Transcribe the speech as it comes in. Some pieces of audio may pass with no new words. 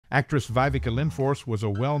Actress Viveca Lindfors was a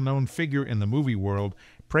well-known figure in the movie world,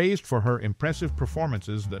 praised for her impressive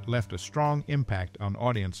performances that left a strong impact on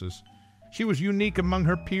audiences. She was unique among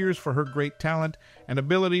her peers for her great talent and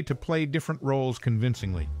ability to play different roles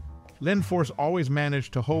convincingly. Lindfors always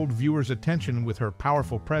managed to hold viewers' attention with her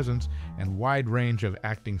powerful presence and wide range of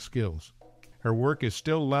acting skills. Her work is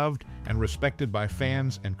still loved and respected by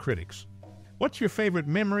fans and critics. What's your favorite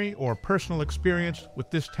memory or personal experience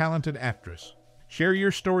with this talented actress? Share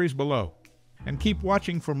your stories below. And keep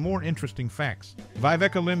watching for more interesting facts.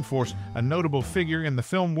 Viveca Lindfors, a notable figure in the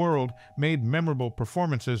film world, made memorable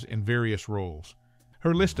performances in various roles.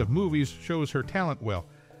 Her list of movies shows her talent well.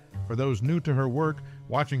 For those new to her work,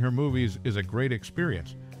 watching her movies is a great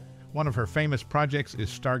experience. One of her famous projects is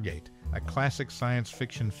Stargate, a classic science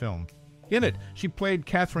fiction film. In it, she played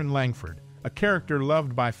Catherine Langford, a character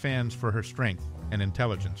loved by fans for her strength and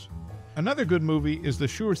intelligence. Another good movie is The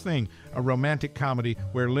Sure Thing, a romantic comedy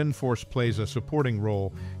where Lindfors plays a supporting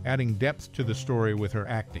role, adding depth to the story with her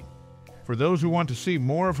acting. For those who want to see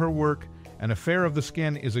more of her work, An Affair of the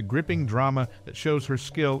Skin is a gripping drama that shows her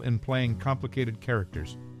skill in playing complicated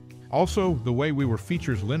characters. Also, The Way We Were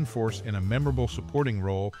features Lindfors in a memorable supporting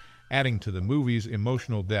role, adding to the movie's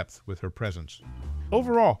emotional depth with her presence.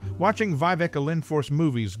 Overall, watching Viveca Lindfors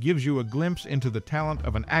movies gives you a glimpse into the talent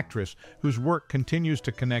of an actress whose work continues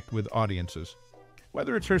to connect with audiences.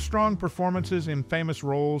 Whether it's her strong performances in famous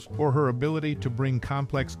roles or her ability to bring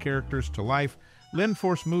complex characters to life,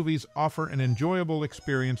 Lindfors movies offer an enjoyable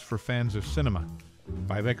experience for fans of cinema.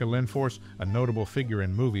 Viveca Lindfors, a notable figure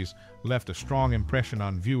in movies, left a strong impression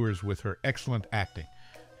on viewers with her excellent acting.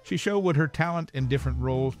 She showed her talent in different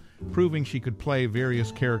roles, proving she could play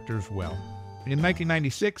various characters well. In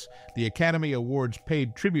 1996, the Academy Awards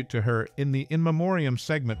paid tribute to her in the In Memoriam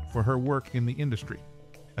segment for her work in the industry.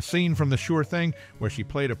 A scene from The Sure Thing, where she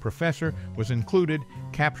played a professor, was included,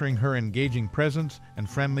 capturing her engaging presence and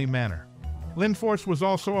friendly manner. Lindfors was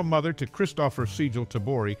also a mother to Christopher Siegel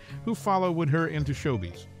Tabori, who followed her into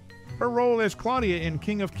showbiz. Her role as Claudia in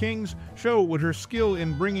King of Kings showed her skill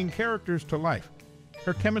in bringing characters to life.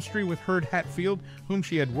 Her chemistry with Hurd Hatfield, whom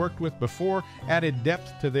she had worked with before, added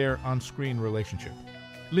depth to their on-screen relationship.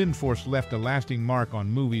 Lindfors left a lasting mark on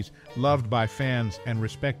movies, loved by fans and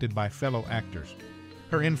respected by fellow actors.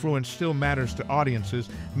 Her influence still matters to audiences,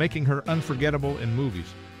 making her unforgettable in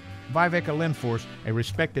movies. Viveca Lindfors, a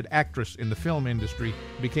respected actress in the film industry,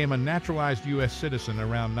 became a naturalized U.S. citizen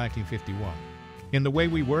around 1951. In The Way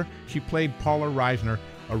We Were, she played Paula Reisner,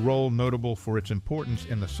 a role notable for its importance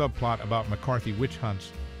in the subplot about McCarthy witch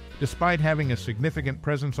hunts. Despite having a significant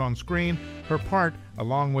presence on screen, her part,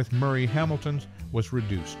 along with Murray Hamilton's, was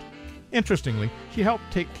reduced. Interestingly, she helped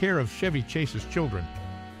take care of Chevy Chase's children.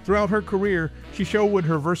 Throughout her career, she showed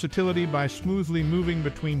her versatility by smoothly moving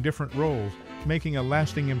between different roles, making a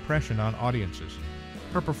lasting impression on audiences.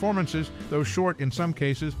 Her performances, though short in some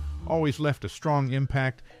cases, always left a strong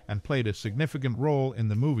impact and played a significant role in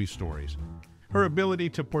the movie stories. Her ability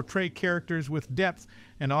to portray characters with depth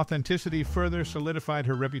and authenticity further solidified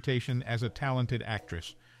her reputation as a talented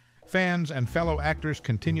actress. Fans and fellow actors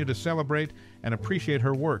continue to celebrate and appreciate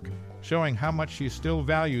her work, showing how much she is still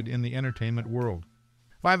valued in the entertainment world.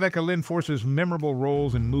 Viveca Lindfors's memorable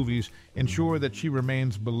roles in movies ensure that she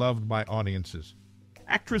remains beloved by audiences.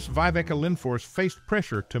 Actress Viveca Lindfors faced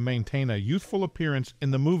pressure to maintain a youthful appearance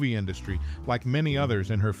in the movie industry, like many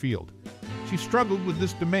others in her field. She struggled with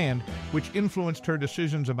this demand, which influenced her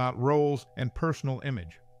decisions about roles and personal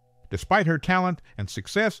image. Despite her talent and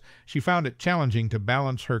success, she found it challenging to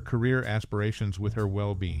balance her career aspirations with her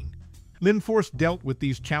well-being. Lindfors dealt with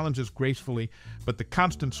these challenges gracefully, but the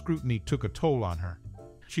constant scrutiny took a toll on her.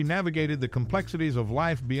 She navigated the complexities of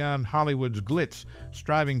life beyond Hollywood's glitz,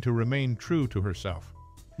 striving to remain true to herself.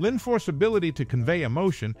 Lindfors' ability to convey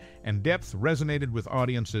emotion and depth resonated with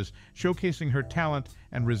audiences, showcasing her talent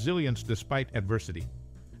and resilience despite adversity.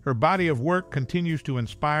 Her body of work continues to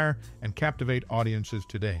inspire and captivate audiences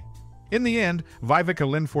today. In the end, Viveca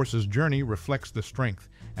Lindfors's journey reflects the strength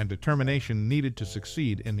and determination needed to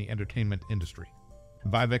succeed in the entertainment industry.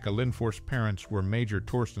 Viveca Lindfors' parents were Major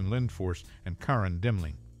Torsten Lindfors and Karen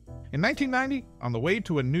Demling. In 1990, on the way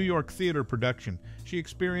to a New York theater production, she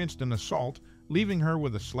experienced an assault, leaving her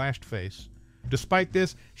with a slashed face. Despite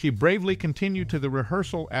this, she bravely continued to the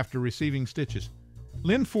rehearsal after receiving stitches.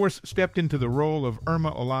 Lindfors stepped into the role of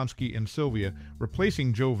Irma Olansky in Sylvia,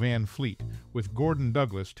 replacing Jo Van Fleet, with Gordon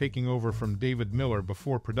Douglas taking over from David Miller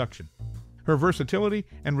before production. Her versatility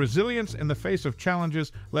and resilience in the face of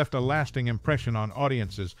challenges left a lasting impression on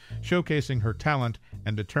audiences, showcasing her talent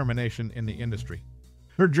and determination in the industry.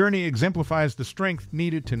 Her journey exemplifies the strength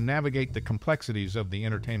needed to navigate the complexities of the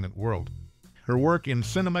entertainment world. Her work in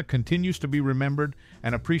cinema continues to be remembered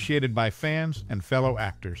and appreciated by fans and fellow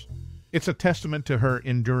actors. It's a testament to her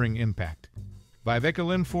enduring impact. Viveca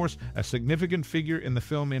Lindfors, a significant figure in the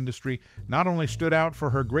film industry, not only stood out for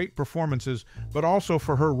her great performances, but also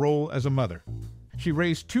for her role as a mother. She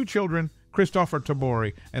raised 2 children, Christopher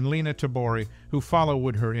Tabori and Lena Tabori, who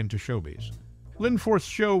followed her into showbiz. Lindfors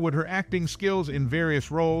showed her acting skills in various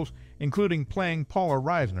roles, including playing Paula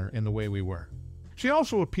Reisner in The Way We Were. She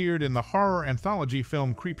also appeared in the horror anthology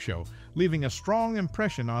film Creepshow, leaving a strong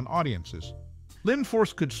impression on audiences.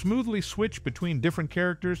 Lindfors could smoothly switch between different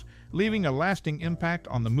characters, leaving a lasting impact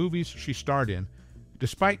on the movies she starred in.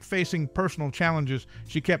 Despite facing personal challenges,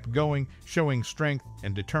 she kept going, showing strength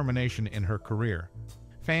and determination in her career.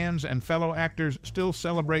 Fans and fellow actors still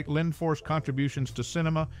celebrate Lindfors' contributions to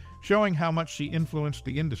cinema, showing how much she influenced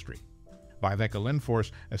the industry. Viveca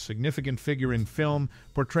Lindfors, a significant figure in film,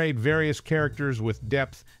 portrayed various characters with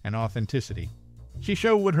depth and authenticity. She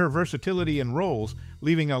showed her versatility in roles,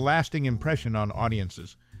 leaving a lasting impression on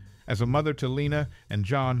audiences. As a mother to Lena and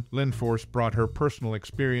John, Lindfors brought her personal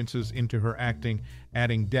experiences into her acting,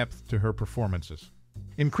 adding depth to her performances.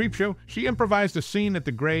 In Creepshow, she improvised a scene at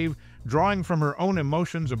the grave, drawing from her own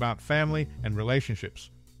emotions about family and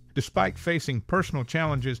relationships. Despite facing personal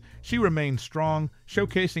challenges, she remained strong,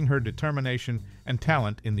 showcasing her determination and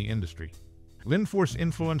talent in the industry. Lindfors'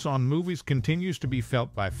 influence on movies continues to be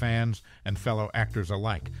felt by fans and fellow actors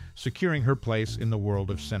alike, securing her place in the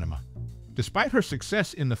world of cinema. Despite her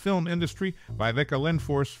success in the film industry, Viveca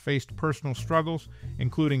Lindfors faced personal struggles,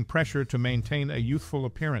 including pressure to maintain a youthful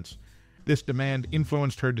appearance. This demand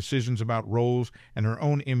influenced her decisions about roles and her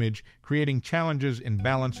own image, creating challenges in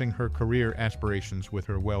balancing her career aspirations with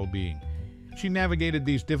her well-being. She navigated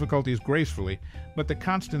these difficulties gracefully, but the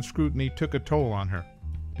constant scrutiny took a toll on her.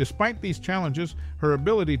 Despite these challenges, her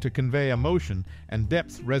ability to convey emotion and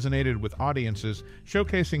depth resonated with audiences,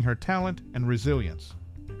 showcasing her talent and resilience.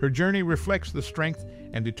 Her journey reflects the strength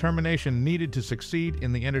and determination needed to succeed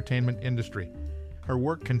in the entertainment industry. Her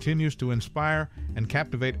work continues to inspire and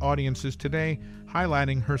captivate audiences today,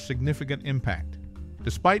 highlighting her significant impact.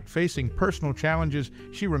 Despite facing personal challenges,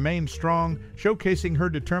 she remained strong, showcasing her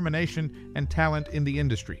determination and talent in the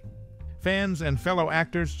industry. Fans and fellow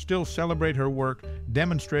actors still celebrate her work,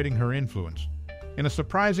 demonstrating her influence. In a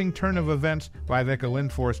surprising turn of events, Viveca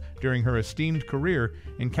Lindfors, during her esteemed career,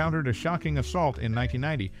 encountered a shocking assault in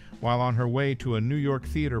 1990 while on her way to a New York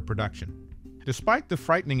theater production. Despite the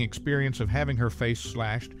frightening experience of having her face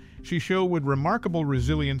slashed, she showed remarkable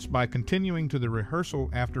resilience by continuing to the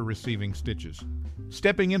rehearsal after receiving stitches.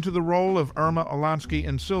 Stepping into the role of Irma Olansky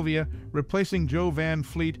in Sylvia, replacing Jo Van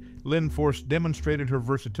Fleet, Lindfors demonstrated her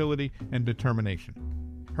versatility and determination.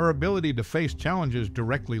 Her ability to face challenges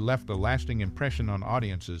directly left a lasting impression on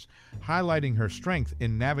audiences, highlighting her strength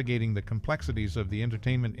in navigating the complexities of the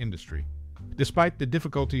entertainment industry. Despite the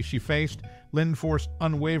difficulties she faced, Lindfors'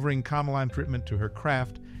 unwavering commitment to her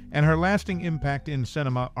craft and her lasting impact in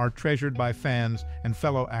cinema are treasured by fans and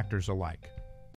fellow actors alike.